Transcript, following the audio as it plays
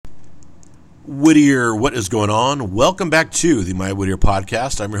Whittier, what is going on? Welcome back to the My Whittier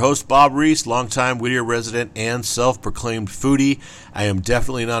podcast. I'm your host, Bob Reese, longtime Whittier resident and self-proclaimed foodie. I am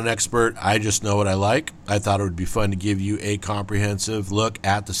definitely not an expert. I just know what I like. I thought it would be fun to give you a comprehensive look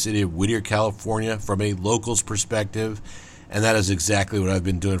at the city of Whittier, California from a local's perspective, and that is exactly what I've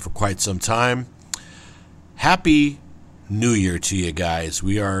been doing for quite some time. Happy New Year to you guys.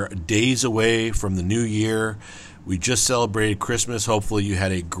 We are days away from the new year. We just celebrated Christmas. Hopefully you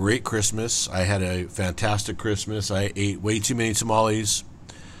had a great Christmas. I had a fantastic Christmas. I ate way too many tamales,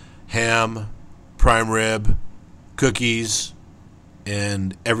 ham, prime rib, cookies,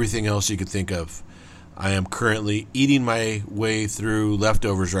 and everything else you could think of. I am currently eating my way through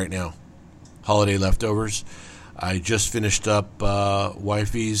leftovers right now, holiday leftovers. I just finished up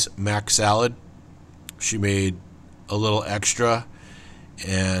wifey's mac salad. She made a little extra,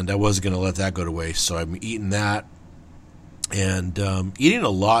 and I wasn't going to let that go to waste, so I'm eating that. And eating a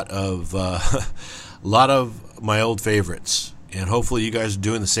lot of my old favorites, and hopefully you guys are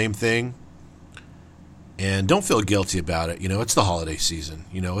doing the same thing. And don't feel guilty about it. You know, it's the holiday season.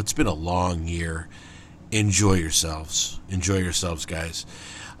 You know, it's been a long year. Enjoy yourselves. Enjoy yourselves, guys.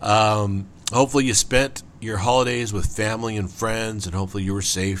 Hopefully you spent your holidays with family and friends, and hopefully you were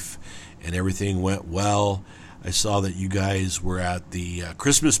safe and everything went well. I saw that you guys were at the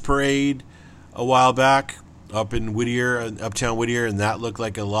Christmas parade a while back up in Whittier, uptown Whittier, and that looked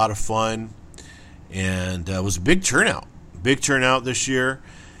like a lot of fun. And it was a big turnout this year.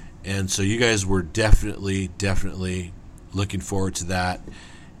 And so you guys were definitely looking forward to that.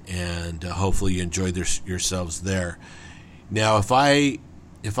 And hopefully you enjoyed yourselves there. Now, if I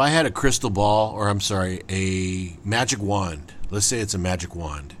had a crystal ball, or I'm sorry, a magic wand, let's say it's a magic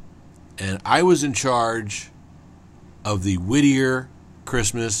wand, and I was in charge of the Whittier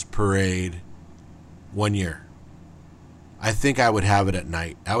Christmas parade one year, I think I would have it at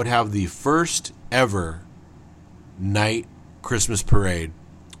night. I would have the first ever night Christmas parade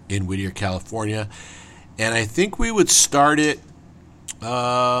in Whittier, California. And I think we would start it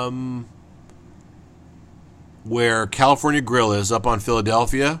where California Grill is, up on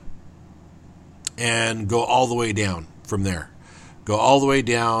Philadelphia, and go all the way down from there. Go all the way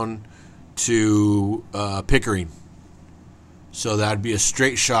down to Pickering. So that'd be a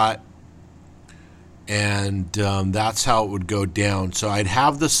straight shot, and that's how it would go down. So I'd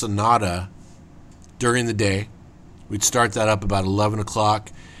have the Sonata during the day. We'd start that up about 11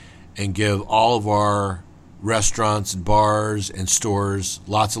 o'clock and give all of our restaurants and bars and stores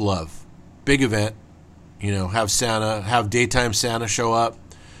lots of love. Big event. You know, have daytime Santa show up,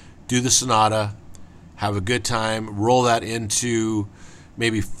 do the Sonata, have a good time, roll that into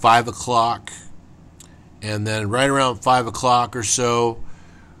maybe 5 o'clock, and then right around 5 o'clock or so,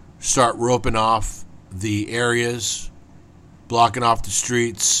 start roping off the areas, blocking off the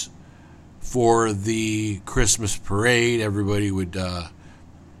streets for the Christmas parade. Everybody would, know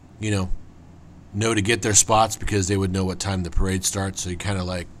to get their spots because they would know what time the parade starts. So you kind of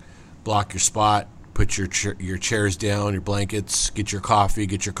like block your spot, put your chairs down, your blankets, get your coffee,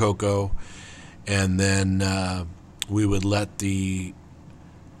 get your cocoa, and then we would let the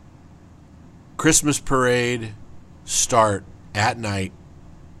Christmas parade start at night.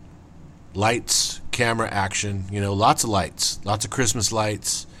 Lights, camera action, lots of lights, lots of Christmas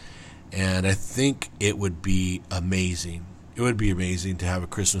lights, and I think it would be amazing. It would be amazing to have a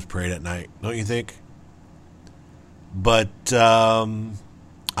Christmas parade at night, don't you think? But I'm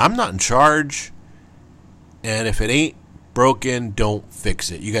not in charge, and if it ain't broken, don't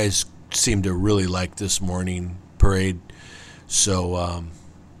fix it. You guys seem to really like this morning parade, so I'm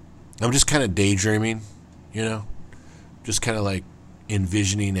just kind of daydreaming, just kind of like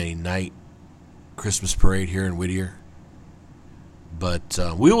envisioning a night Christmas parade here in Whittier. But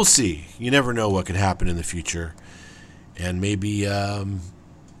we will see. You never know what could happen in the future, and maybe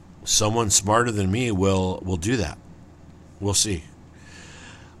someone smarter than me will do that. We'll see.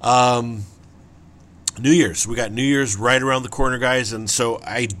 New Year's. We got New Year's right around the corner, guys, and so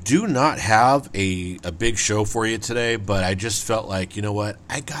I do not have a big show for you today, but I just felt like, you know what?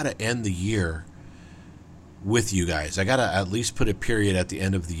 I got to end the year with you guys. I got to at least put a period at the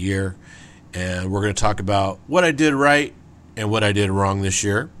end of the year, and we're going to talk about what I did right and what I did wrong this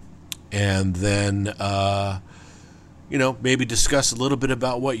year, and then, maybe discuss a little bit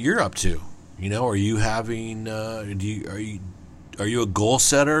about what you're up to. Are you having, are you a goal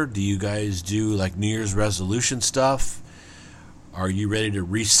setter? Do you guys do like New Year's resolution stuff? Are you ready to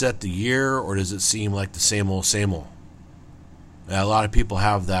reset the year, or does it seem like the same old, same old? A lot of people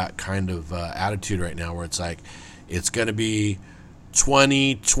have that kind of attitude right now where it's like, it's going to be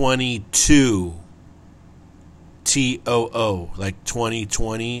 2022 TOO, like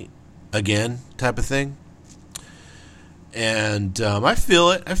 2020 again type of thing. And I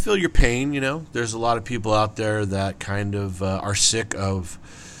feel it. I feel your pain, There's a lot of people out there that kind of are sick of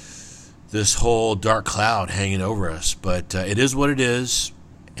this whole dark cloud hanging over us. But it is what it is.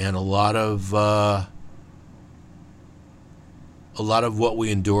 And a lot of what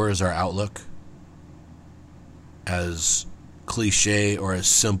we endure is our outlook. As cliche or as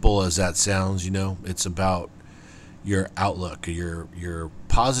simple as that sounds, it's about your outlook, your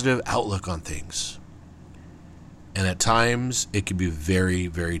positive outlook on things. And at times, it can be very,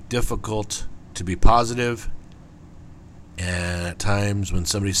 very difficult to be positive. And at times, when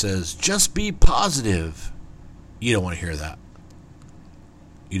somebody says, just be positive, you don't want to hear that.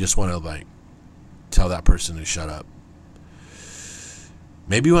 You just want to, tell that person to shut up.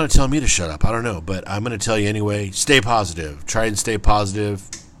 Maybe you want to tell me to shut up. I don't know. But I'm going to tell you anyway, stay positive. Try and stay positive.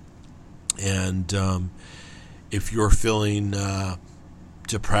 And if you're feeling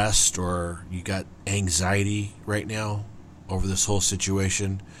depressed or you got anxiety right now over this whole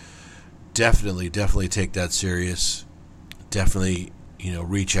situation, definitely take that serious. Definitely,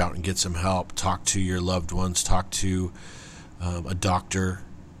 reach out and get some help. Talk to your loved ones. Talk to a doctor.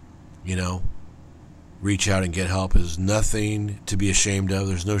 Reach out and get help. There's nothing to be ashamed of.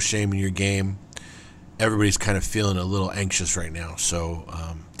 There's no shame in your game. Everybody's kind of feeling a little anxious right now, so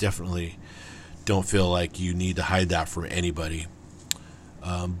definitely don't feel like you need to hide that from anybody.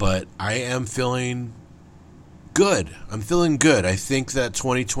 But I am feeling good. I'm feeling good. I think that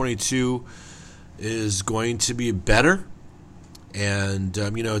 2022 is going to be better. And,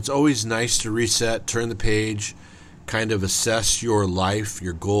 it's always nice to reset, turn the page, kind of assess your life,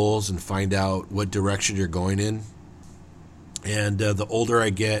 your goals, and find out what direction you're going in. And the older I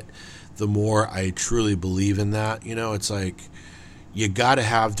get, the more I truly believe in that. It's like you got to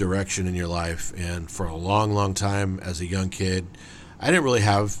have direction in your life. And for a long, long time as a young kid, I didn't really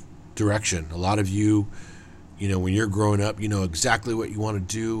have direction. A lot of you, when you're growing up, you know exactly what you want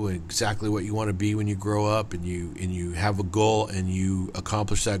to do, exactly what you want to be when you grow up, and you have a goal and you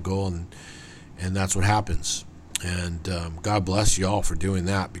accomplish that goal, and that's what happens. And God bless you all for doing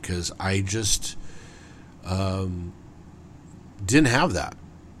that, because I just didn't have that.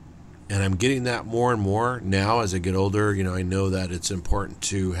 And I'm getting that more and more now as I get older. I know that it's important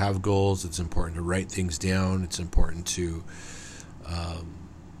to have goals. It's important to write things down. It's important to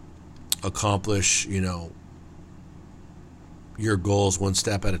accomplish, your goals one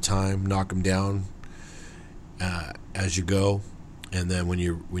step at a time. Knock them down as you go, and then when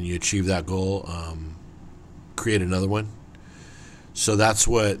you achieve that goal, create another one. So that's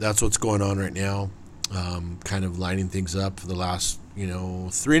what's going on right now. Kind of lining things up for the last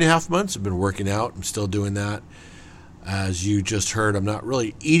 3.5 months. I've been working out. I'm still doing that. As you just heard, I'm not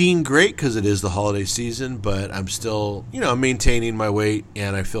really eating great because it is the holiday season, but I'm still, maintaining my weight,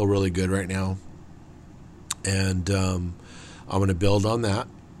 and I feel really good right now. And I'm going to build on that,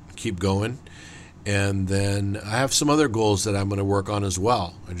 keep going. And then I have some other goals that I'm going to work on as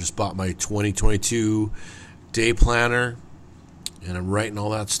well. I just bought my 2022 day planner, and I'm writing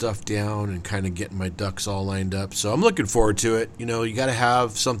all that stuff down and kind of getting my ducks all lined up. So I'm looking forward to it. You got to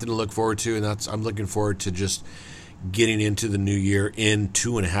have something to look forward to, and I'm looking forward to just getting into the new year in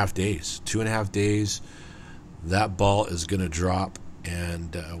 2.5 days. 2.5 days, that ball is going to drop,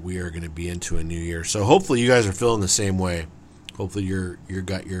 and we are going to be into a new year. So hopefully you guys are feeling the same way. Hopefully you're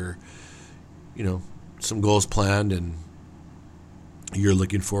got your, some goals planned, and you're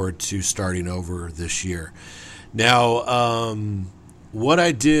looking forward to starting over this year. Now, what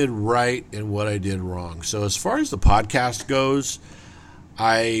I did right and what I did wrong. So as far as the podcast goes,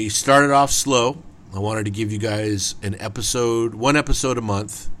 I started off slow. I wanted to give you guys one episode a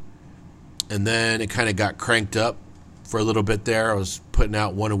month, and then it kind of got cranked up for a little bit there. I was putting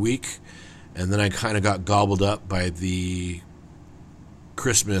out one a week, and then I kind of got gobbled up by the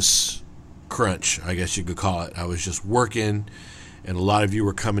Christmas crunch, I guess you could call it. I was just working, and a lot of you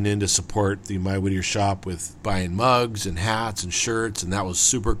were coming in to support the My Whittier shop with buying mugs and hats and shirts, and that was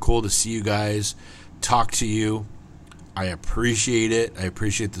super cool to see you guys, talk to you. I appreciate it. I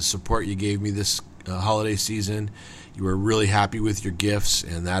appreciate the support you gave me this holiday season. You were really happy with your gifts,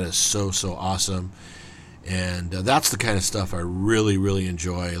 and that is so awesome. And that's the kind of stuff I really, really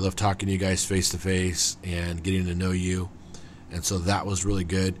enjoy. I love talking to you guys face to face and getting to know you, and so that was really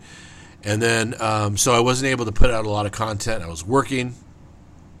good. And then so I wasn't able to put out a lot of content. I was working,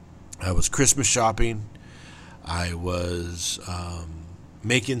 I was Christmas shopping, I was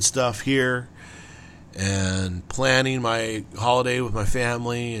making stuff here and planning my holiday with my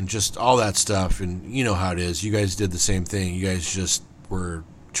family and just all that stuff. And you know how it is. You guys did the same thing. You guys just were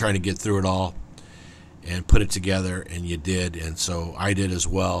trying to get through it all. and put it together, and you did, and so I did as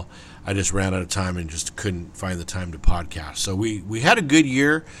well. I just ran out of time and just couldn't find the time to podcast. So we had a good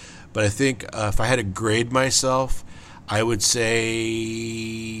year, but I think if I had to grade myself, I would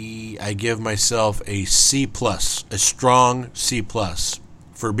say I give myself a C+, a strong C+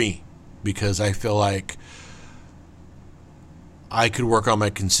 for me, because I feel like I could work on my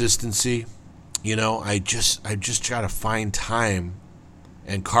consistency. I just try to find time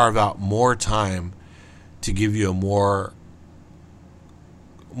and carve out more time to give you a more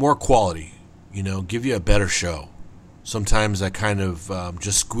quality, give you a better show. Sometimes I kind of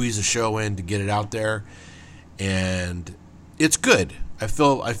just squeeze a show in to get it out there, and it's good. I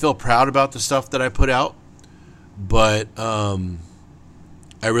feel proud about the stuff that I put out, but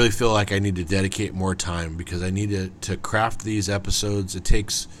I really feel like I need to dedicate more time, because I need to craft these episodes. It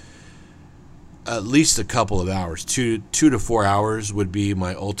takes at least a couple of hours. 2 to 4 hours would be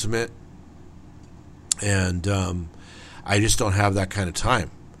my ultimate, and I just don't have that kind of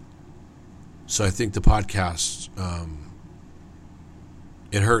time. So I think the podcast,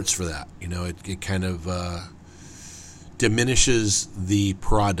 it hurts for that. It kind of diminishes the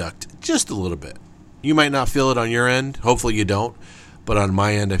product just a little bit. You might not feel it on your end. Hopefully you don't. But on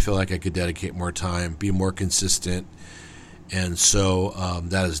my end, I feel like I could dedicate more time, be more consistent. And so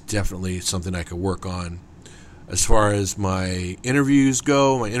that is definitely something I could work on. As far as my interviews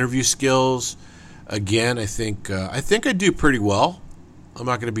go, my interview skills, again, I think I do pretty well. I'm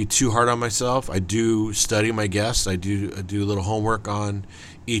not going to be too hard on myself. I do study my guests. I do a little homework on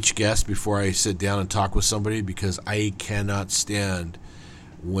each guest before I sit down and talk with somebody, because I cannot stand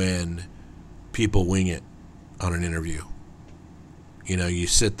when people wing it on an interview. You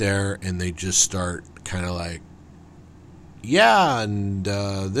sit there and they just start kind of like, yeah, and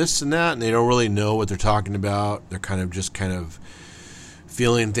this and that, and they don't really know what they're talking about. They're kind of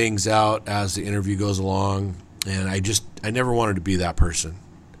feeling things out as the interview goes along, and I never wanted to be that person.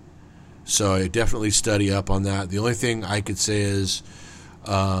 So I definitely study up on that. The only thing I could say is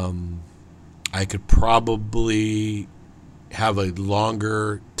I could probably have a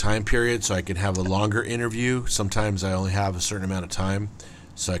longer time period, so I can have a longer interview. Sometimes I only have a certain amount of time,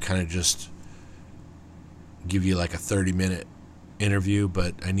 so I kind of just give you like a 30-minute interview,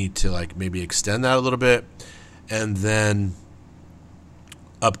 but I need to like maybe extend that a little bit, and then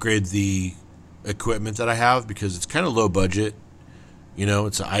upgrade the equipment that I have, because it's kind of low budget.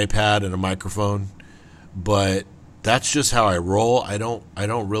 It's an iPad and a microphone, but that's just how I roll. I don't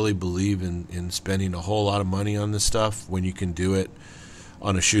really believe in spending a whole lot of money on this stuff when you can do it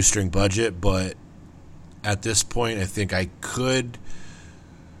on a shoestring budget. But at this point, I think I could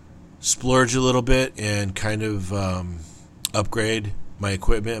splurge a little bit and kind of upgrade my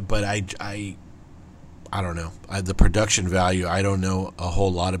equipment. But I don't know. The production value, I don't know a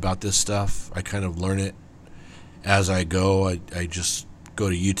whole lot about this stuff. I kind of learn it as I go. I just go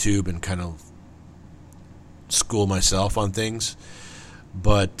to YouTube and kind of school myself on things.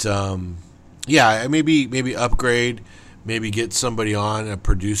 But yeah, maybe upgrade, maybe get somebody on, a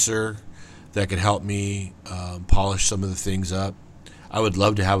producer that could help me polish some of the things up. I would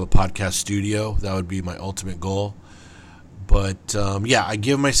love to have a podcast studio. That would be my ultimate goal. But yeah, I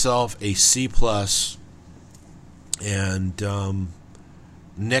give myself a C+, and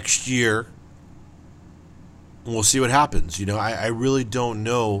next year we'll see what happens. I really don't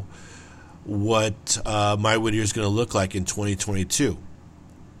know what My Whittier is going to look like in 2022.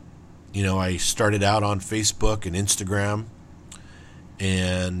 I started out on Facebook and Instagram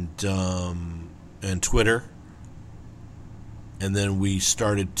and Twitter, and then we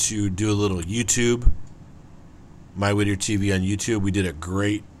started to do a little YouTube, My Whittier TV on YouTube. We did a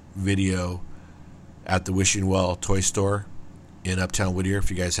great video at the Wishing Well toy store in Uptown Whittier. If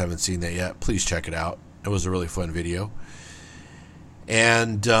you guys haven't seen that yet, please check it out. It was a really fun video.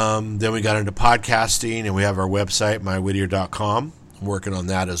 And then we got into podcasting, and we have our website, mywhittier.com. I'm working on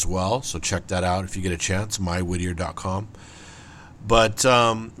that as well, so check that out if you get a chance, mywhittier.com. But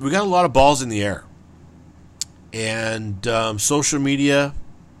we got a lot of balls in the air. And social media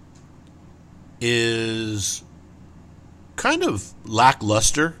is kind of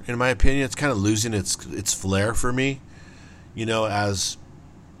lackluster, in my opinion. It's kind of losing its flair for me. As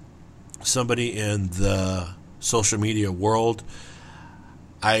somebody in the social media world,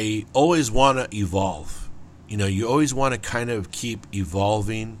 I always want to evolve. You always want to kind of keep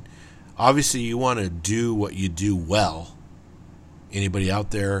evolving. Obviously, you want to do what you do well. Anybody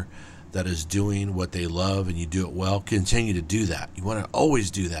out there that is doing what they love and you do it well, continue to do that. You want to always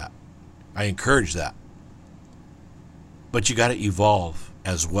do that. I encourage that. But you got to evolve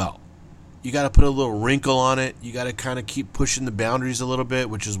as well. You got to put a little wrinkle on it. You got to kind of keep pushing the boundaries a little bit,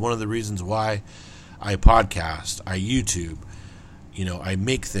 which is one of the reasons why I podcast, I YouTube, I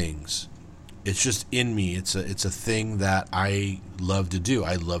make things. It's just in me. It's a thing that I love to do.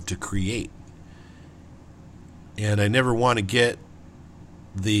 I love to create. And I never want to get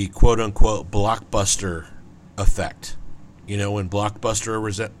the quote-unquote Blockbuster effect. When Blockbuster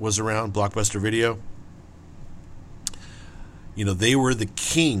was around, Blockbuster Video, they were the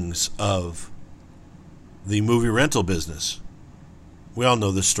kings of the movie rental business. We all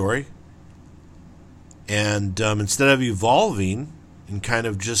know this story. And instead of evolving and kind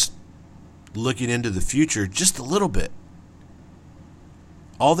of just looking into the future just a little bit,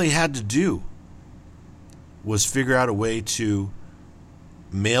 all they had to do was figure out a way to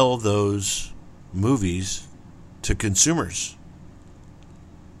mail those movies to consumers.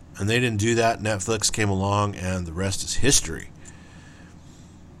 And they didn't do that. Netflix came along, and the rest is history.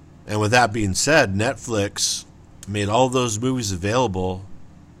 And with that being said, Netflix made all those movies available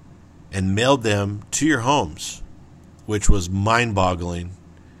and mailed them to your homes, which was mind-boggling.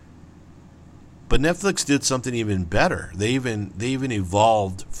 But Netflix did something even better. They even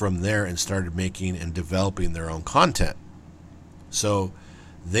evolved from there and started making and developing their own content. So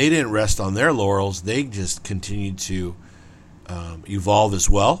they didn't rest on their laurels. They just continued to evolve as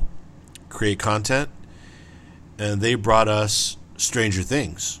well, create content, and they brought us Stranger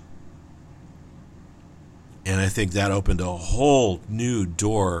Things. And I think that opened a whole new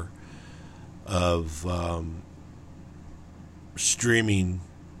door of streaming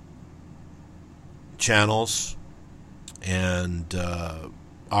channels and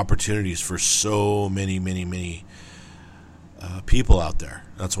opportunities for so many people out there.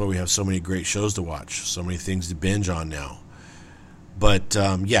 That's why we have so many great shows to watch, so many things to binge on now. But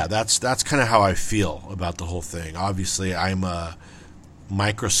that's kind of how I feel about the whole thing. Obviously, I'm a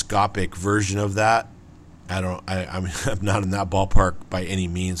microscopic version of that. I'm not in that ballpark by any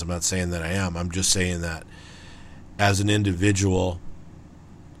means. I'm not saying that I am. I'm just saying that as an individual,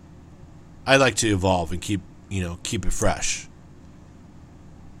 I like to evolve and keep it fresh.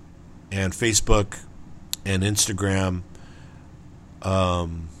 And Facebook and Instagram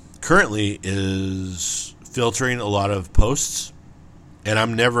currently is filtering a lot of posts, and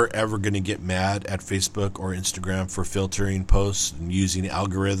I'm never ever going to get mad at Facebook or Instagram for filtering posts and using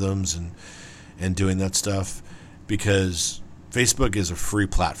algorithms and doing that stuff, because Facebook is a free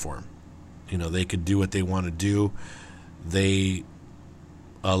platform. They could do what they want to do. They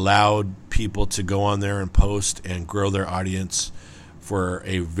allowed people to go on there and post and grow their audience for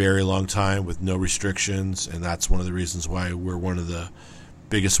a very long time with no restrictions, and that's one of the reasons why we're one of the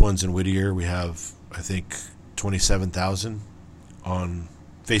biggest ones in Whittier. We have, I think, 27,000 on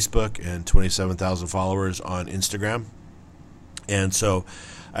Facebook and 27,000 followers on Instagram. And so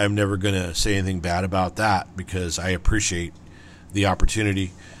I'm never going to say anything bad about that, because I appreciate the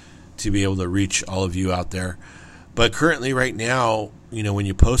opportunity to be able to reach all of you out there. But currently, right now, when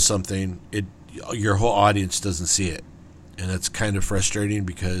you post something, your whole audience doesn't see it. And it's kind of frustrating,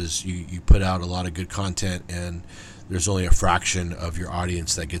 because you put out a lot of good content and there's only a fraction of your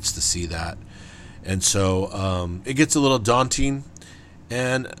audience that gets to see that. And so it gets a little daunting.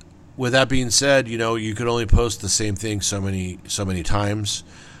 And with that being said, you could only post the same thing so many times.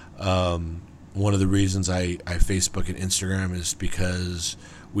 One of the reasons I Facebook and Instagram is because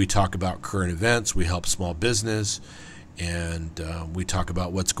we talk about current events, we help small business, and we talk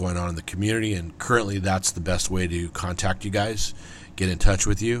about what's going on in the community. And currently, that's the best way to contact you guys, get in touch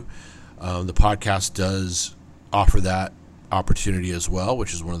with you. The podcast does offer that opportunity as well,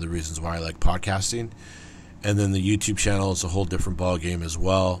 which is one of the reasons why I like podcasting. And then the YouTube channel is a whole different ballgame as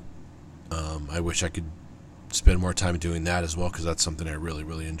well. I wish I could spend more time doing that as well, because that's something I really,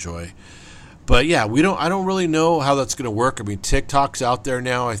 really enjoy. But yeah, I don't really know how that's going to work. I mean, TikTok's out there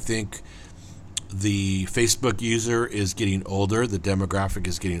now. I think the Facebook user is getting older. The demographic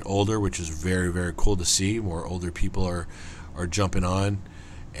is getting older, which is very, very cool to see. More older people are jumping on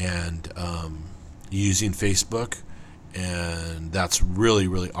and using Facebook, and that's really,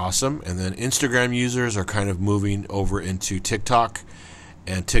 really awesome. And then Instagram users are kind of moving over into TikTok,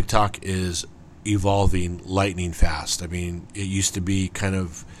 and TikTok is evolving lightning fast. I mean, it used to be kind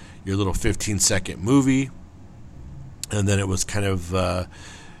of your little 15-second movie, and then it was kind of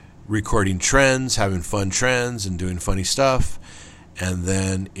recording trends, having fun trends, and doing funny stuff, and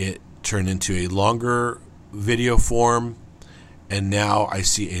then it turned into a longer video form, and now I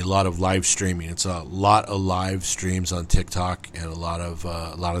see a lot of live streaming. It's a lot of live streams on TikTok, and a lot of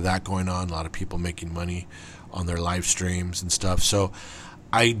that going on. A lot of people making money on their live streams and stuff. So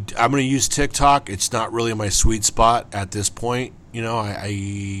I'm going to use TikTok. It's not really my sweet spot at this point.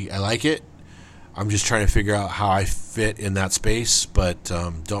 I like it. I'm just trying to figure out how I fit in that space, but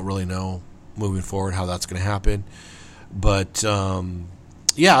don't really know moving forward how that's going to happen. But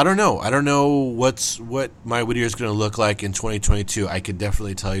yeah, I don't know. I don't know what my Whittier is going to look like in 2022. I could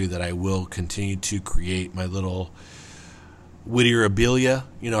definitely tell you that I will continue to create my little Whittier-abilia.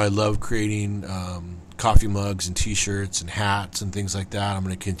 I love creating coffee mugs and T-shirts and hats and things like that. I'm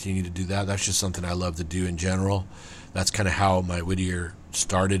going to continue to do that. That's just something I love to do in general. That's kind of how my Whittier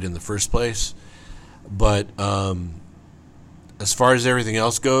started in the first place. But as far as everything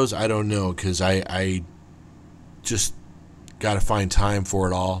else goes, I don't know, because I just got to find time for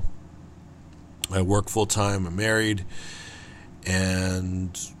it all. I work full-time. I'm married.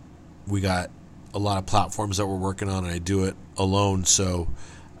 And we got a lot of platforms that we're working on, and I do it alone. So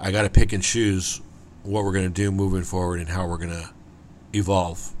I got to pick and choose what we're going to do moving forward and how we're going to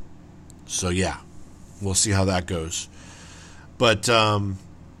evolve. So yeah, we'll see how that goes. But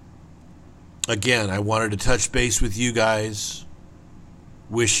again, I wanted to touch base with you guys.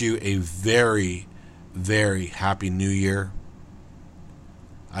 Wish you a very, very happy New Year.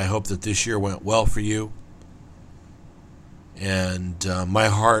 I hope that this year went well for you. And my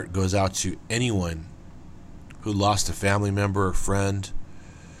heart goes out to anyone who lost a family member or friend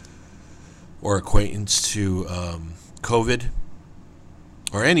or acquaintance to COVID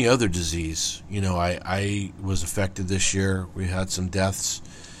or any other disease. I was affected this year. We had some deaths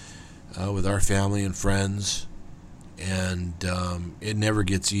with our family and friends, and it never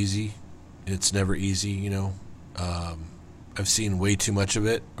gets easy. It's never easy, I've seen way too much of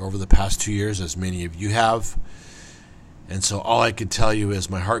it over the past 2 years, as many of you have. And so all I can tell you is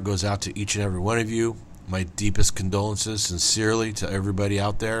my heart goes out to each and every one of you. My deepest condolences, sincerely, to everybody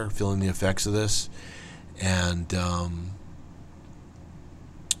out there feeling the effects of this. And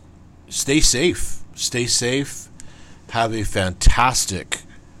stay safe. Stay safe. Have a fantastic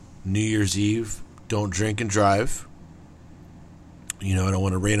New Year's Eve. Don't drink and drive. I don't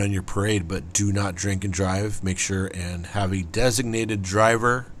want to rain on your parade, but do not drink and drive. Make sure and have a designated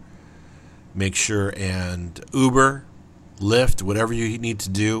driver. Make sure and Uber, Lyft, whatever you need to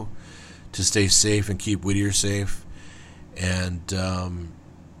do to stay safe and keep Whittier safe. And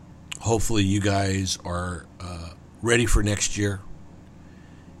hopefully you guys are ready for next year.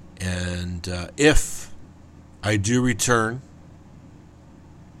 And if I do return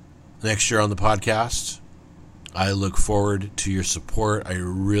next year on the podcast, I look forward to your support. I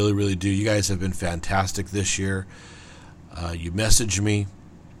really, really do. You guys have been fantastic this year. You message me.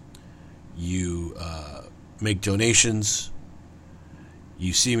 You make donations.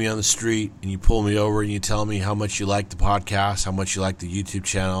 You see me on the street and you pull me over and you tell me how much you like the podcast, how much you like the YouTube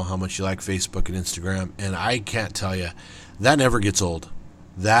channel, how much you like Facebook and Instagram. And I can't tell you, that never gets old.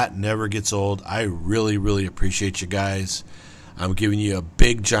 That never gets old. I really, really appreciate you guys. I'm giving you a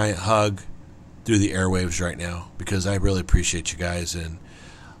big, giant hug through the airwaves right now because I really appreciate you guys and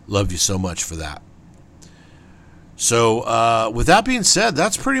love you so much for that. So with that being said,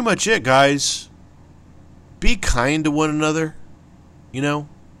 that's pretty much it, guys. Be kind to one another. I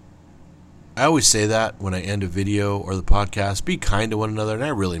always say that when I end a video or the podcast. Be kind to one another, and I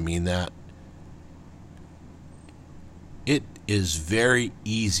really mean that. It is very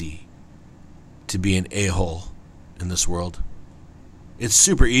easy to be an a-hole in this world. It's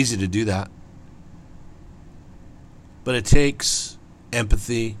super easy to do that. But it takes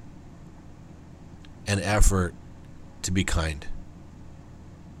empathy and effort to be kind.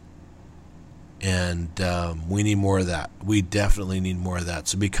 And we need more of that. We definitely need more of that.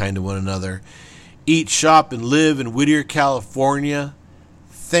 So be kind to one another. Eat, shop, and live in Whittier, California.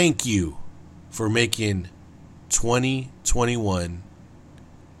 Thank you for making 2021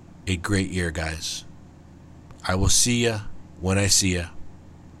 a great year, guys. I will see you when I see you.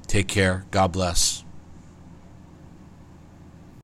 Take care. God bless.